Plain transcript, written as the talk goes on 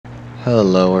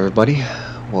Hello, everybody.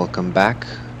 Welcome back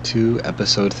to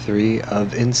episode 3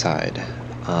 of Inside.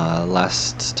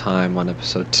 Last time on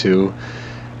episode 2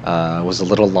 was a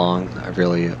little long.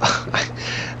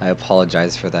 I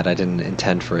apologize for that. I didn't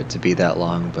intend for it to be that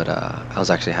long, but I was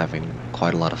actually having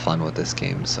quite a lot of fun with this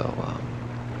game, so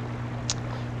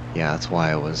yeah, that's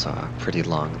why it was pretty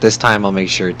long. This time I'll make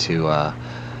sure to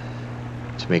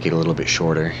make it a little bit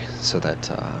shorter so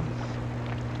that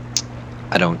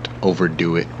I don't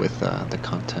overdo it with the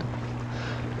content.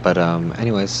 But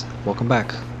anyways, welcome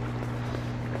back.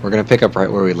 We're gonna pick up right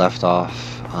where we left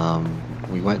off.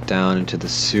 We went down into the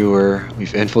sewer.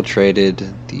 We've infiltrated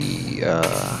the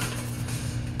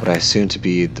what I assume to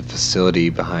be the facility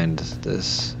behind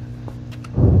this.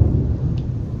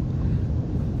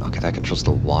 Okay, that controls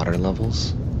the water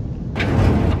levels.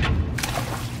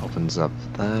 Opens up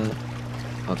that.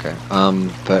 Okay.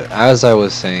 But as I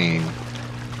was saying,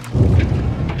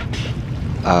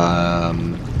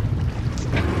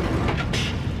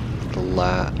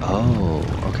 oh,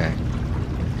 okay.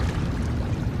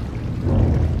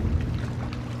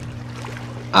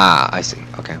 Ah, I see.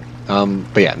 Okay.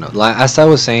 But yeah, no. As I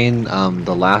was saying,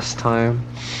 the last time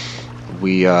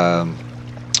we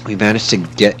managed to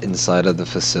get inside of the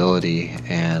facility,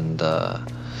 and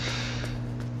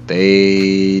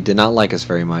they did not like us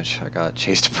very much. I got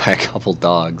chased by a couple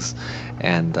dogs,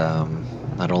 and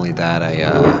not only that,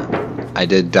 I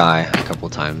did die a couple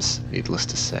times, needless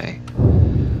to say.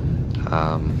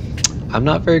 I'm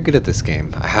not very good at this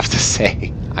game, I have to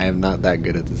say. I am not that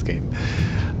good at this game.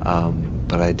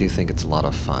 But I do think it's a lot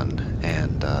of fun,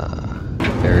 and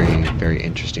very, very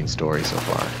interesting story so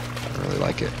far. I really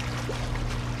like it.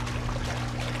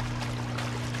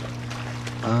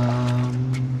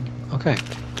 Okay.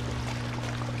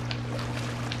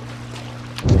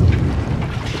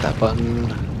 Hit that button.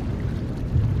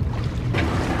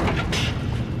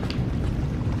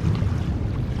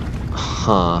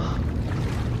 Huh.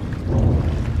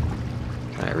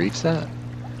 Can I reach that?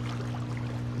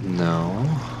 No.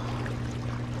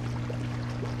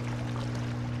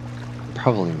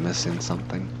 Probably missing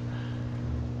something.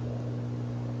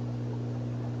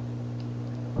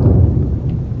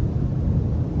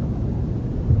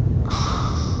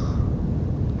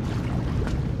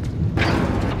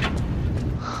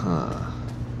 Huh.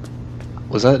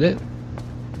 Was that it?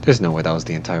 There's no way that was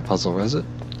the entire puzzle, was it?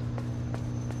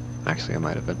 Actually, it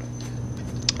might have been.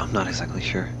 I'm not exactly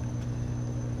sure.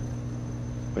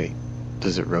 Wait,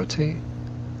 does it rotate?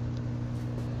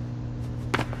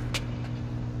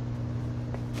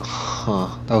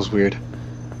 Huh, that was weird.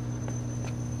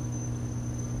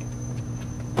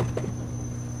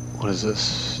 What does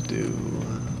this do?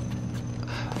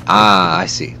 Ah, I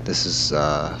see. This is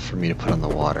for me to put on the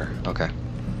water. Okay.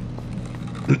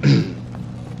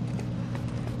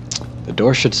 The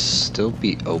door should still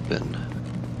be open.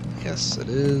 Yes, it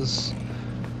is.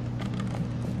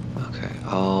 Okay,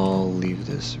 I'll leave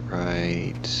this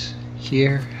right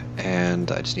here,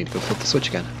 and I just need to go flip the switch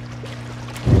again.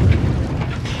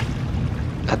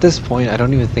 At this point, I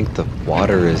don't even think the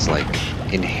water is like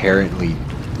inherently,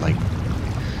 like,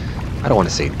 I don't want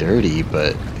to say dirty,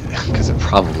 but because it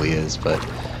probably is, but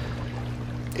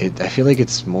I feel like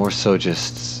it's more so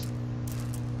just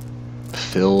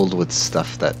filled with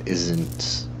stuff that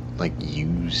isn't like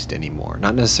used anymore.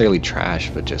 Not necessarily trash,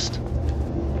 but just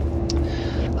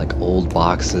like old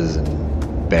boxes and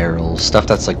barrels, stuff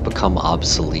that's like become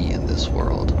obsolete in this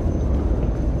world.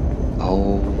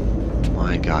 Oh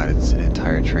my god, it's an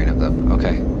entire train of them.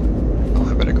 Okay. Oh,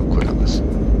 I better go quick on this.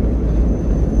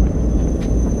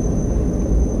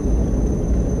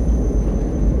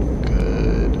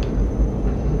 Good.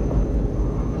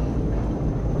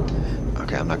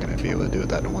 Okay, I'm not gonna be able to do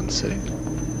that in one sitting.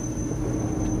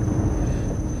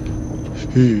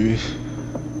 You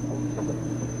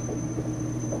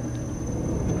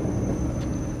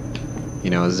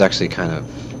know, this is actually kind of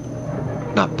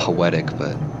not poetic,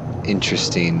 but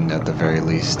interesting at the very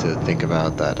least to think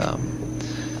about that.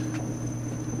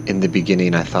 In the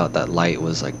beginning, I thought that light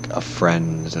was like a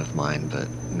friend of mine, but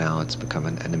now it's become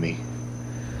an enemy.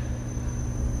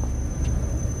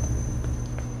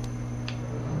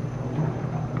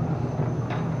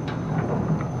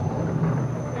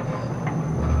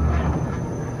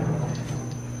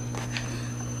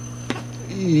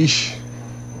 Eesh.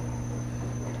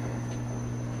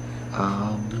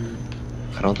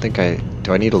 I don't think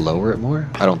do I need to lower it more?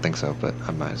 I don't think so, but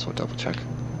I might as well double check.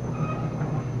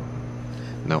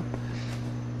 Nope.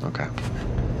 Okay.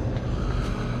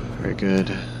 Very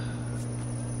good.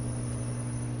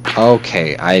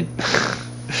 Okay, I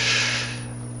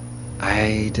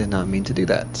did not mean to do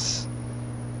that.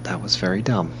 That was very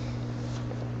dumb.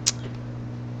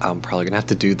 I'm probably gonna have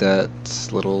to do that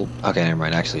little... Okay, never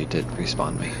mind. Actually, it did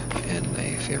respawn me in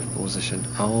a favorable position.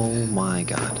 Oh my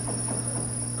god.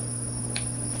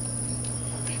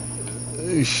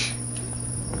 Oosh.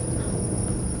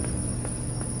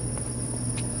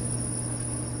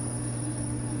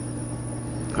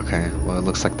 Okay, well it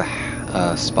looks like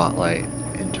the spotlight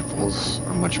intervals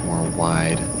are much more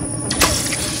wide.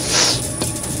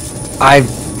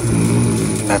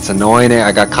 That's annoying.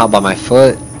 I got caught by my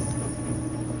foot.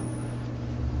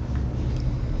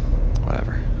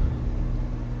 Whatever.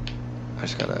 I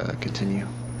just gotta continue.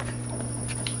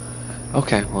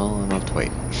 Okay, well I'm gonna have to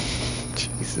wait.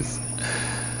 Jesus.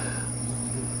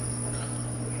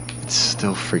 It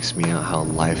still freaks me out how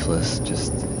lifeless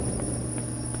just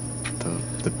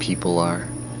the people are.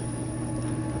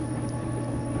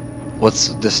 What's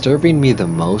disturbing me the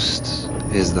most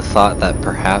is the thought that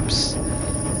perhaps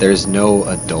there's no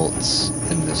adults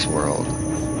in this world.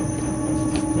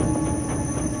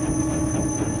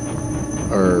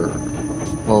 Or,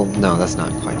 well, no, that's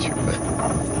not quite true, but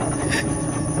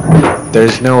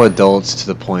there's no adults to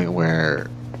the point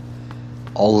where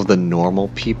all of the normal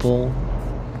people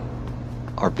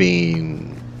are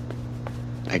being,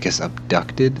 I guess,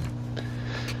 abducted,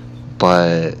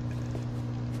 but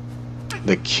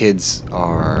the kids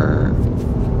are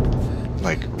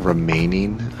like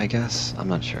remaining, I guess. I'm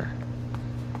not sure.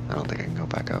 I don't think I can go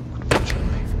back up,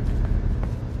 unfortunately.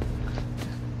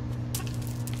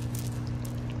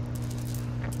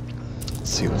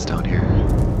 Let's see what's down here.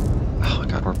 Oh my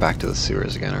god, we're back to the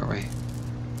sewers again, aren't we?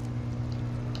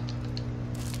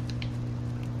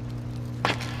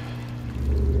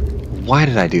 Why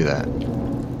did I do that?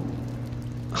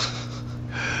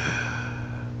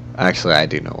 Actually, I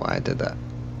do know why I did that.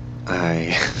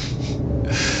 I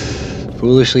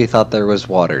foolishly thought there was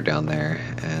water down there,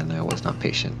 and I was not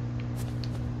patient.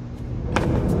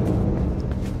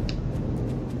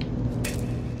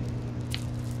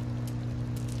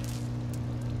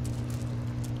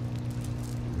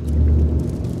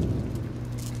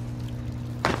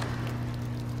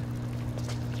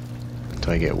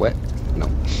 Do I get wet? No.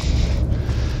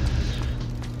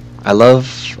 I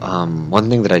love, one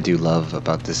thing that I do love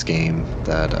about this game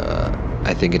that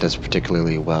I think it does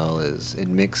particularly well is it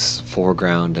mixes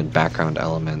foreground and background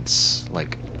elements,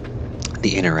 like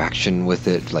the interaction with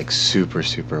it, like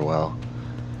super well.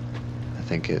 I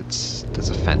think it does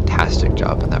a fantastic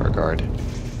job in that regard.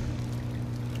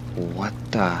 What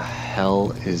the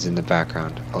hell is in the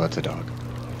background? Oh, that's a dog.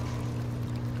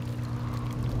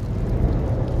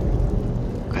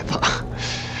 I thought...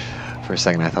 For a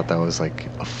second, I thought that was like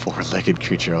a four-legged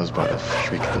creature. I was about to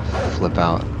flip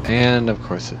out, and of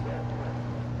course it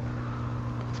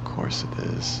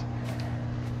is.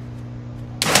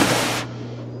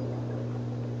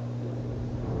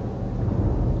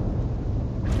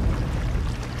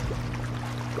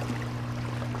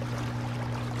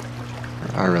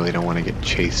 I really don't want to get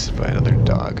chased by another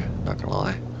dog. Not gonna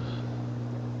lie.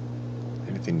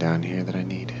 Anything down here that I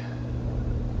need?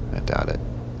 I doubt it.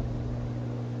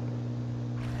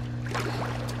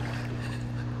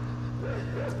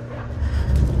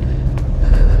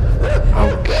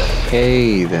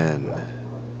 Okay, then.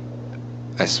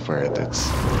 I swear that's...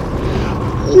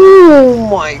 Oh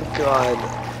my god!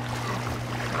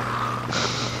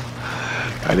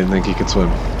 I didn't think he could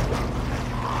swim.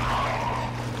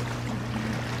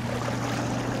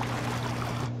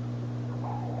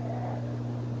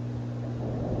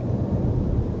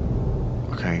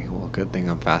 Okay, well, good thing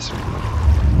I'm faster.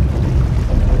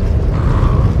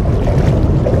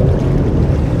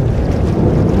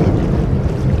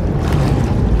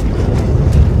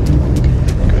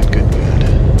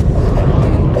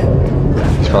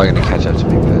 Probably gonna catch up to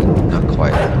me, but not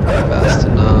quite fast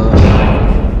enough.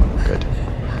 Good.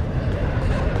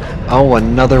 Oh,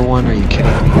 another one? Are you kidding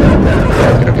me?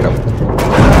 Get up, get up.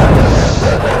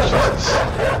 Jesus.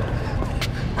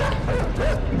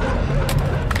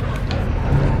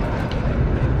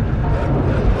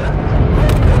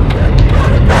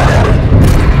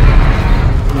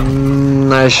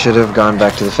 I should have gone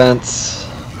back to the fence.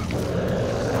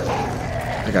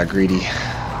 I got greedy.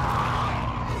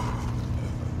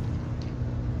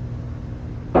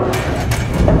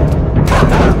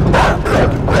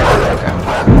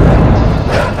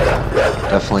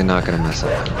 Definitely not gonna mess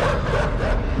up.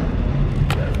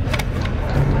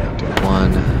 Do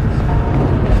one.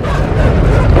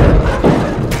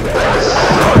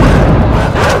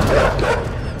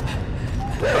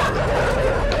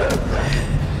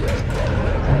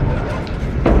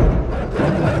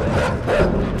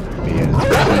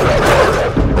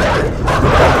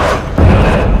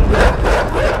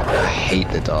 I hate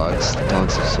the dogs. The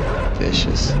dogs are so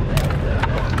Vicious. Alright,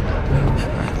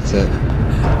 that's it.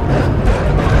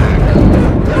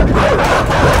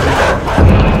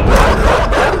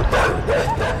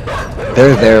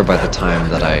 They're there by the time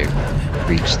that I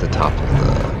reach the top of the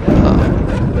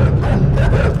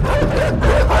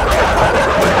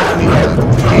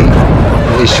gate.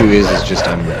 The issue is just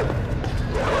I'm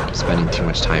spending too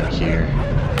much time here.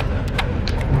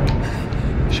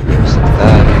 Should be able to slip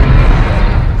that.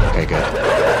 Okay, good.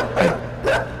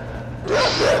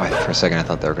 For a second I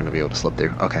thought they were going to be able to slip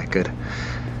through. Okay, good.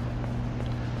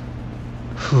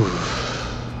 Whew.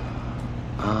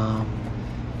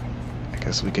 I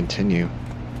guess we continue.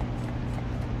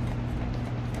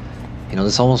 You know,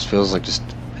 this almost feels like just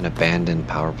an abandoned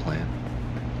power plant.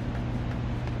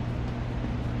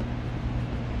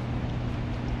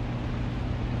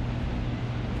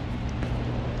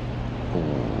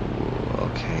 Ooh,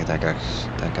 okay, that guy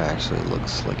actually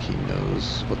looks like he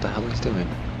knows what the hell he's doing.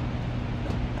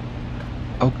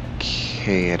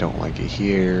 Okay, I don't like it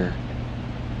here.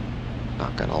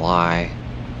 Not gonna lie.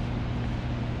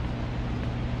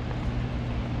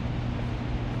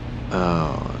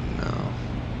 Oh no.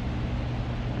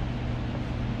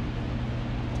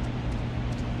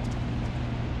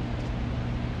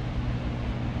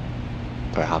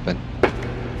 Do I hop in?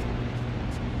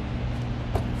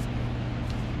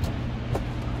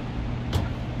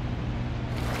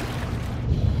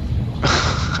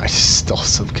 I just stole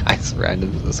some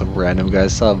random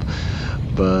guy's sub,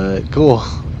 but cool.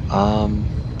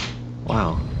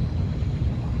 Wow.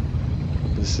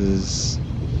 This is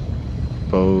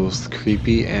both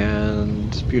creepy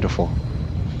and beautiful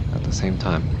at the same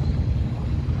time.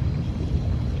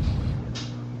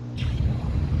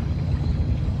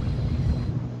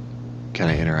 Can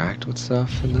I interact with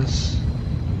stuff in this?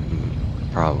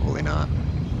 Probably not.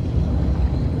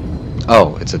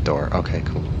 Oh, it's a door. Okay,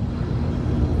 cool.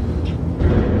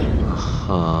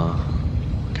 Huh.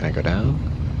 Can I go down?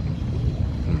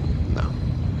 No.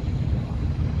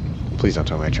 Please don't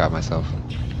tell me I trapped myself.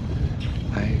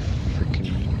 I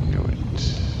freaking knew it.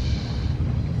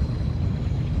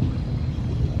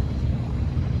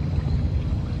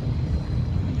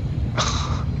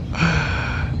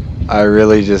 I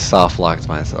really just soft locked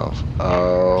myself.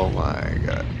 Oh my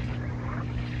god.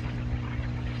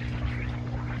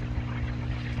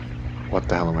 What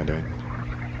the hell am I doing?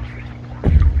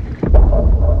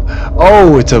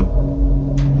 Oh, it's a...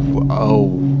 Oh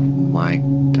my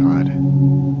god.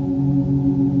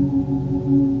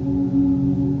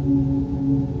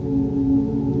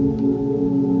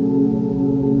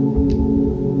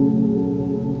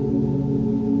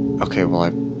 Okay, well,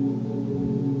 I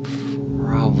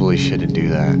probably shouldn't do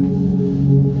that.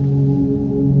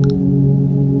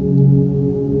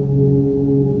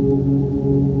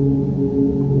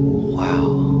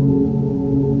 Wow.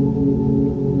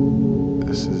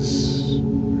 This is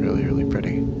really, really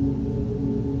pretty.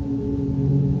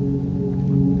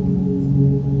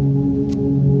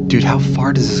 Dude, how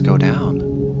far does this go down?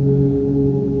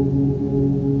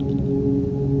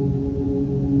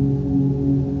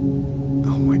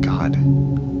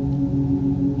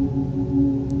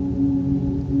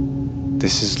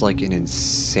 This is like an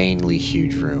insanely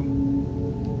huge room.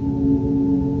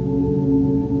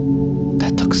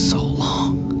 That took so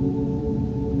long.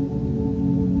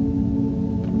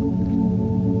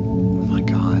 Oh my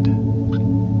god.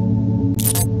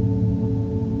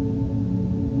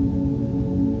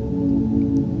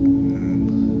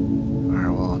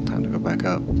 Alright, well, time to go back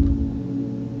up.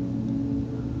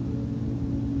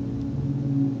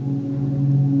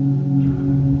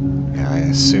 Yeah, I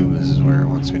assume this is where it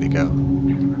wants me to go.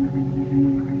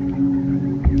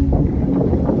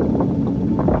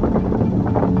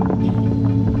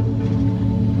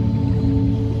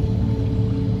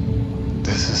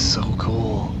 This is so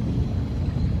cool.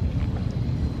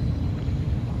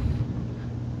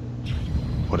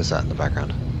 What is that in the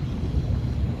background?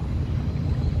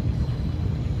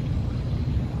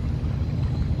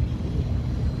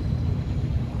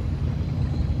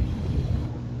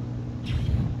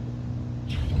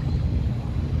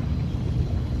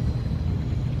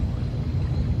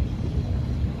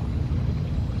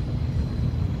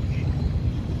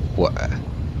 What?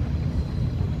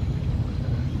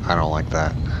 I don't like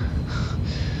that.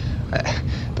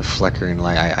 The flickering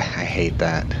light, I hate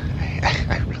that.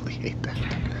 I really hate that.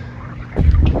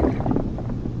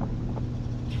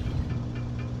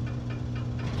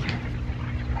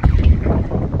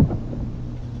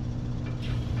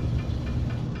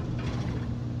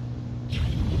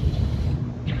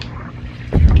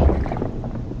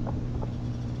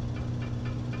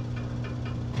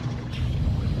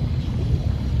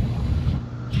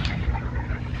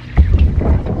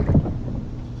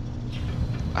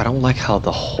 I don't like how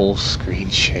the whole screen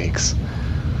shakes.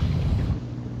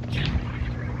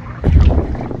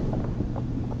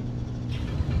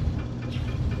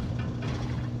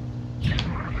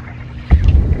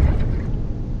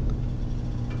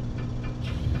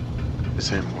 Is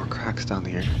there more cracks down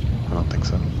here? I don't think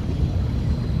so.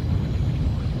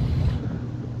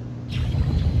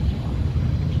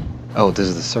 Oh, this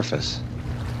is the surface.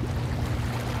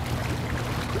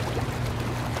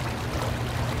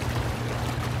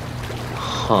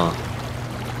 Huh.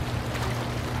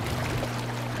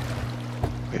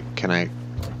 Wait, can I...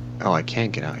 Oh, I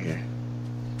can't get out here.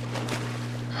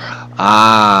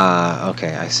 Ah,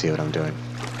 okay, I see what I'm doing.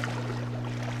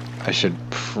 I should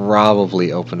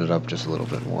probably open it up just a little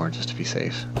bit more, just to be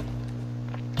safe.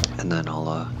 And then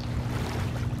I'll,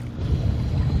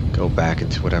 go back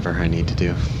into whatever I need to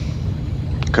do.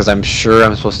 Because I'm sure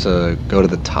I'm supposed to go to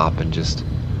the top and just...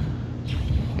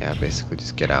 Yeah, basically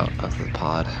just get out of the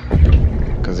pod.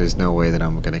 Because there's no way that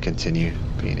I'm going to continue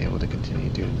being able to continue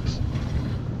doing this.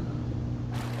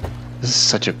 This is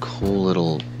such a cool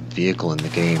little vehicle in the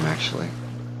game, actually.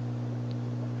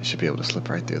 I should be able to slip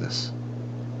right through this.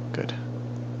 Good.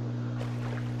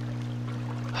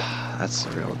 That's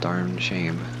a real darn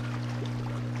shame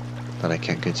that I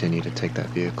can't continue to take that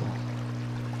vehicle.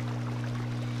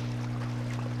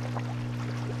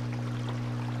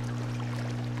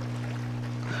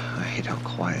 I hate how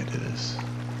quiet it is.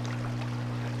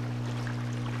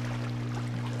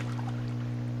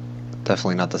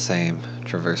 Definitely not the same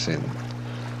traversing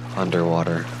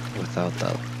underwater without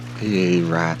that. Yay,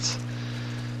 rats.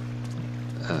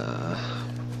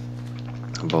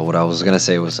 But what I was gonna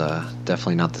say was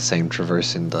definitely not the same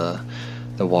traversing the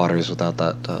waters without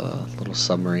that little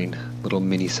submarine, little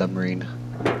mini submarine.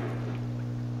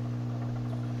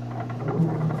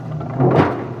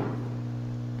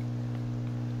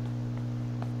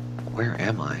 Where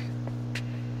am I?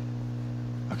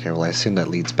 Okay, well I assume that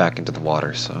leads back into the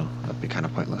water, so that'd be kind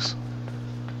of pointless.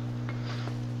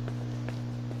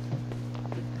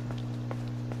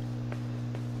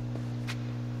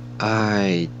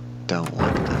 I don't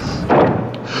like this.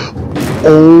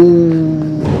 Oh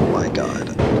my god.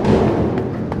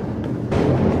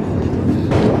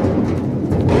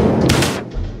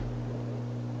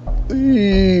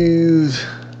 Please.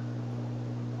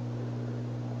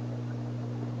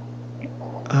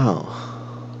 Oh.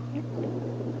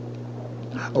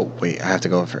 Oh, wait, I have to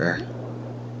go for air.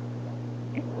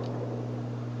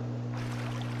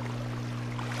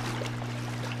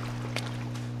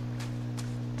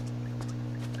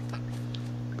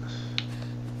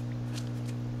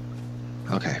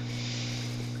 Okay.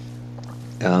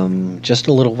 Just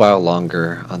a little while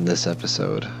longer on this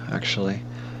episode, actually.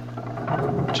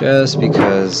 Just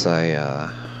because I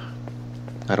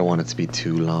don't want it to be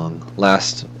too long.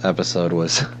 Last episode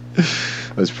was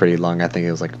was pretty long. I think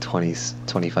it was like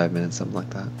 25 minutes, something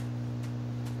like that.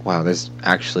 Wow, there's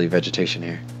actually vegetation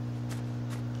here.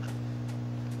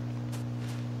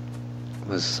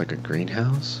 Was this like a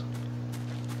greenhouse?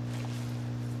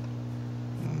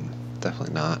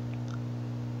 Definitely not.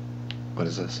 What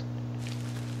is this?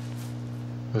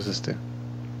 What does this do?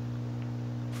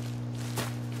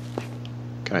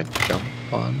 Can I jump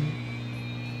on?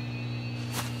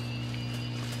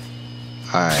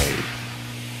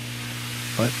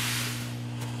 What?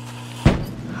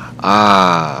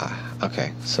 Ah,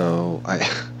 okay. So I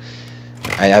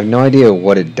have no idea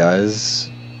what it does,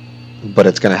 but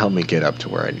it's gonna help me get up to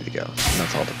where I need to go. And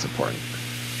that's all that's important.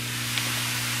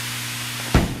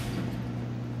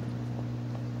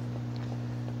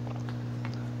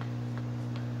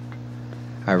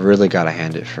 I really gotta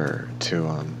hand it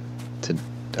to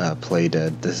Play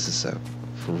Dead. This is a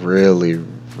really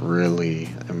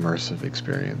immersive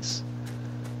experience.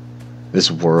 This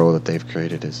world that they've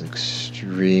created is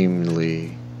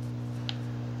extremely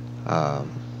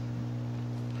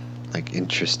like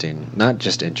interesting. Not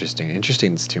just interesting.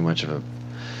 Interesting is too much of a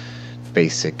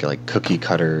basic like cookie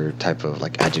cutter type of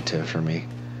like adjective for me.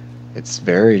 It's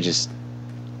very just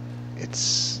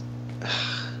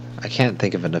I can't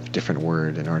think of a different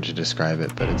word in order to describe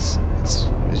it, but it's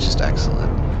just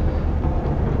excellent.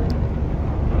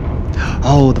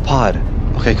 Oh, the pod.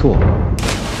 Okay, cool.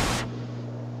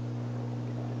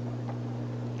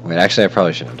 Wait, actually, I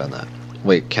probably shouldn't have done that.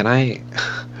 Wait, can I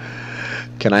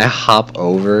hop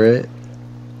over it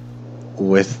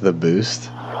with the boost?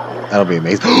 That'll be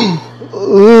amazing.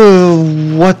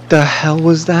 Ooh, what the hell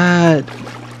was that?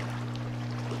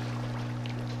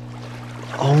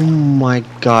 Oh my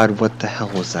god, what the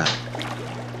hell was that?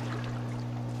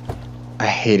 I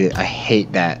hate it. I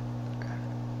hate that.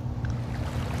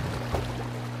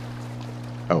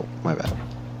 Oh, my bad.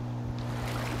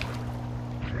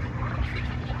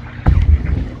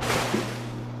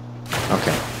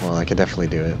 Okay, well I could definitely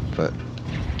do it, but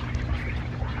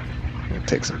it'll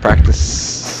take some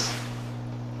practice.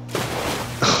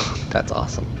 That's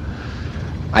awesome.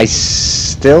 I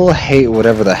still hate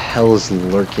whatever the hell is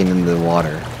lurking in the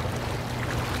water.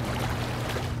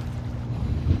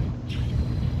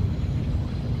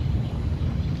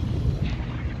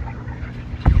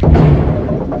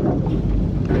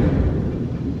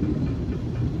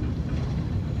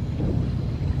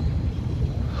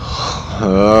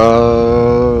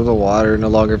 Oh, the water no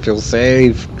longer feels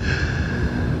safe.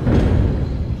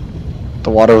 The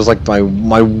water was like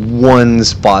my one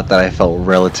spot that I felt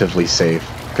relatively safe,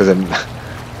 because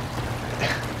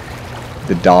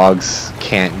the dogs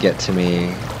can't get to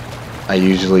me. I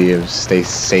usually stay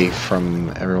safe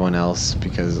from everyone else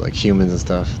because like humans and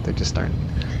stuff, they just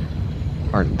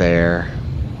aren't there.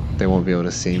 They won't be able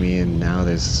to see me, and now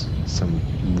there's some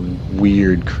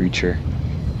weird creature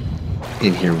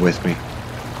in here with me.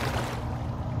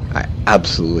 I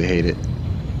absolutely hate it.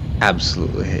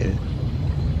 Absolutely hate it.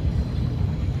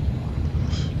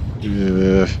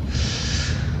 Ugh.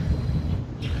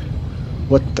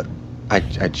 What the? I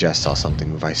just saw something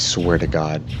move, I swear to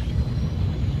God.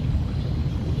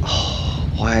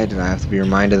 Oh, why did I have to be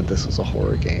reminded that this was a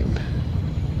horror game?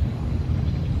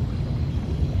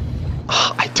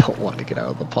 Oh, I don't want to get out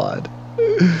of the pod.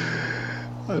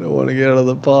 I don't want to get out of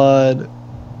the pod.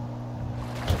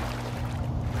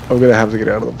 I'm gonna have to get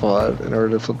out of the pod in order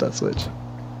to flip that switch.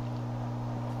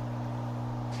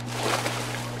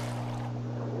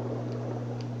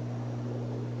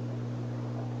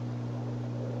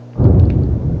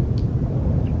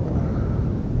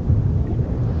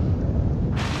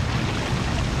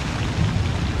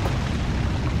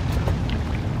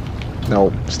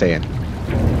 No, stay in.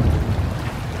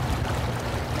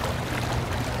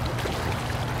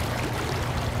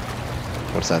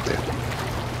 What's that do?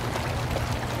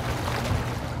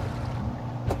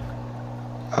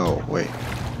 Oh, wait.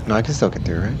 No, I can still get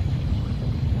through, right?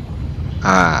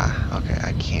 Ah, okay,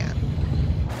 I can't.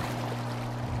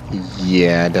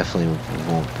 Yeah, I definitely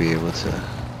won't be able to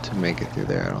make it through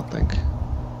there, I don't think.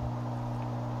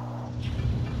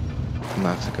 I'm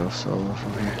gonna have to go solo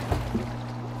from here.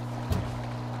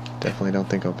 Definitely don't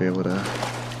think I'll be able to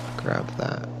grab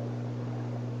that.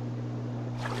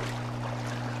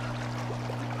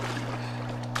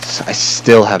 I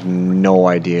still have no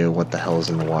idea what the hell is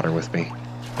in the water with me.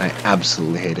 I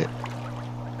absolutely hate it.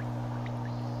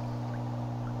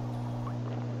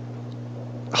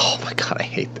 Oh my god, I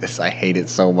hate this. I hate it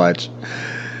so much.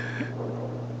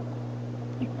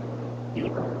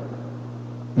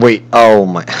 Wait, oh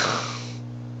my...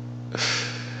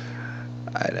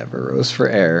 I never rose for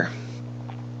air.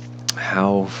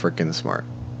 How freaking smart.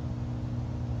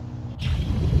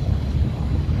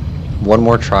 One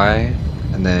more try,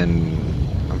 and then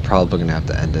I'm probably gonna have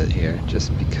to end it here,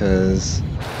 just because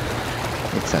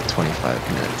it's at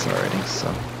 25 minutes already,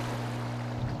 so.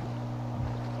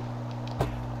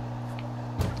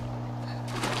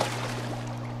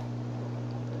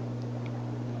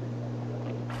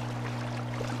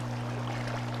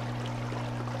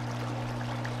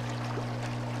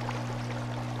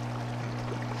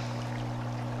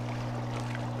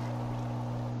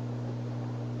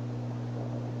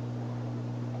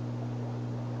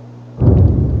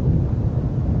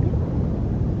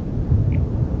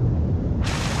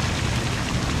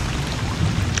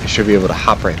 I should be able to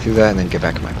hop right through that and then get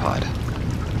back in my pod.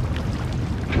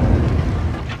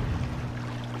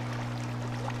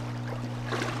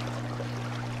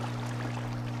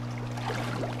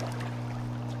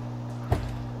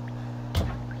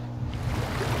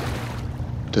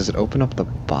 Does it open up the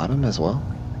bottom as well?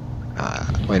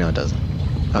 Wait, no, it doesn't.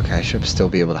 Okay, I should still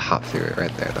be able to hop through it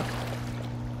right there, though.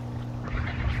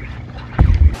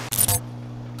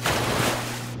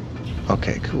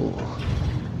 Okay, cool.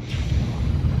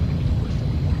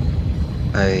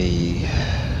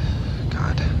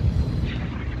 God.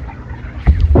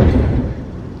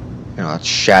 You know, that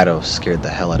shadow scared the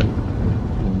hell out of me.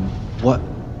 What?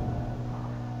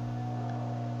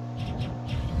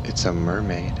 It's a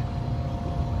mermaid.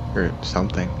 Or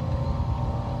something.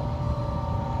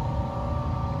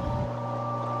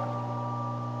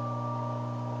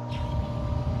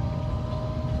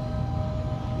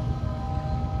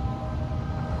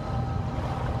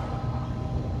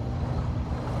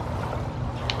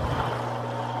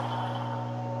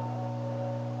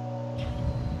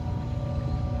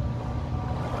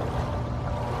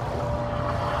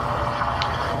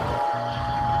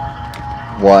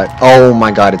 What? Oh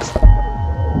my god, it's...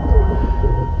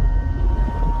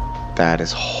 That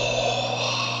is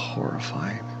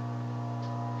horrifying.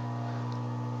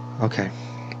 Okay.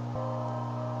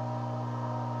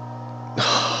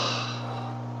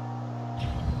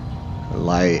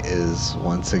 Light is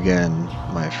once again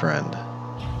my friend.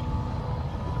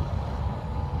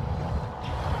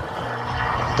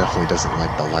 Definitely doesn't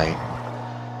like the light,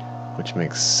 which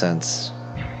makes sense.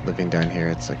 Living down here,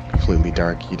 it's like completely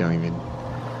dark. You don't even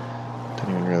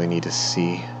really need to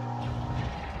see.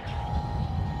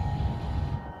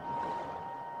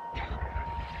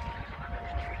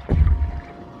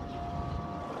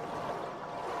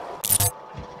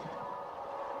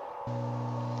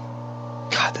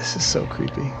 God, this is so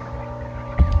creepy.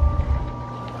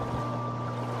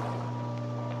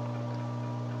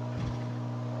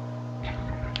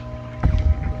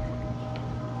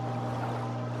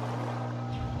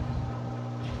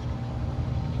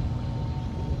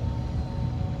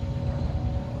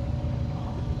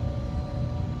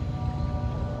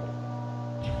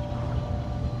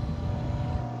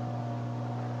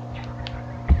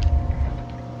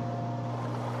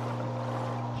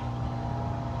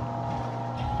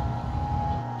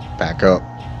 Back up.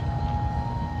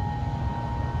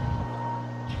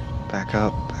 Back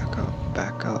up, back up,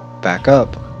 back up, back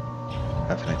up. I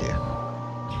have an idea.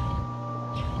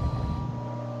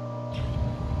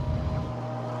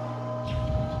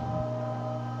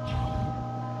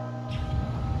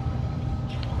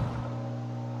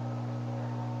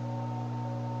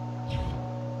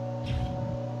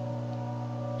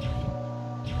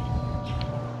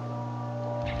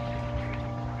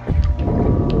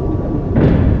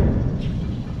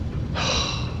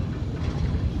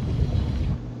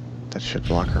 That should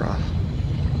block her off.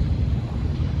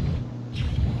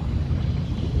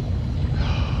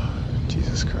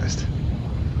 Jesus Christ.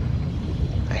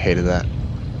 I hated that.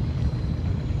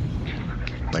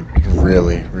 Like,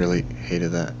 really, really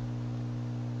hated that.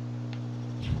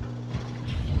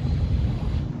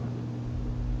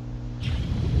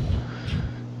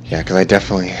 Yeah, because I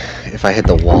definitely, if I hit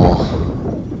the wall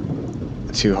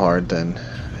too hard, then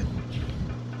it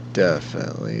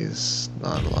definitely is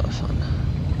not a lot of fun.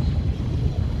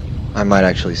 I might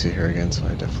actually see her again, so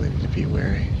I definitely need to be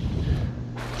wary.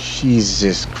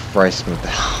 Jesus Christ, what the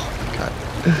hell? Oh my god.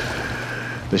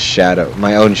 The shadow,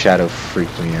 my own shadow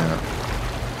freaked me out.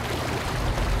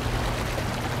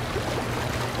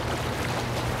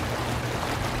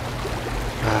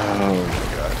 Oh my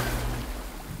god.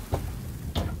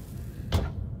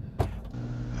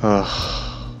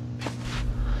 Oh.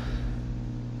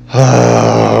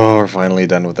 Oh, we're finally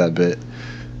done with that bit.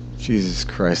 Jesus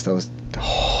Christ, that was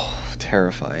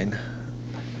terrifying.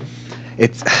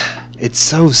 It's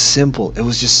so simple. It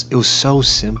was so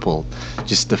simple.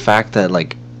 Just the fact that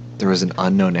like there was an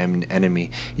unknown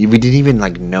enemy. We didn't even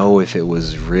like know if it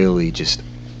was really just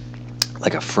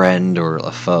like a friend or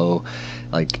a foe.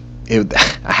 Like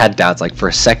I had doubts. Like for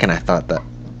a second I thought that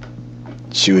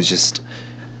she was just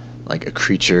like a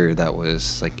creature that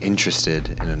was like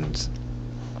interested, and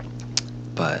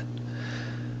but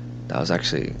that was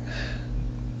actually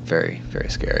very, very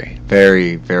scary.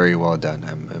 Very, very well done.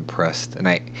 I'm impressed. And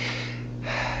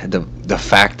the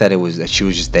fact that she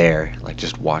was just there, like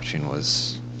just watching,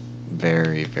 was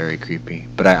very, very creepy.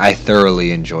 But I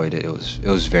thoroughly enjoyed it. It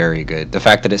was very good. The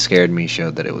fact that it scared me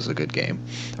showed that it was a good game,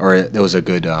 or it was a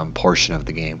good portion of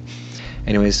the game.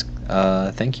 Anyways,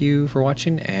 thank you for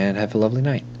watching, and have a lovely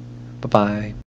night. Bye bye.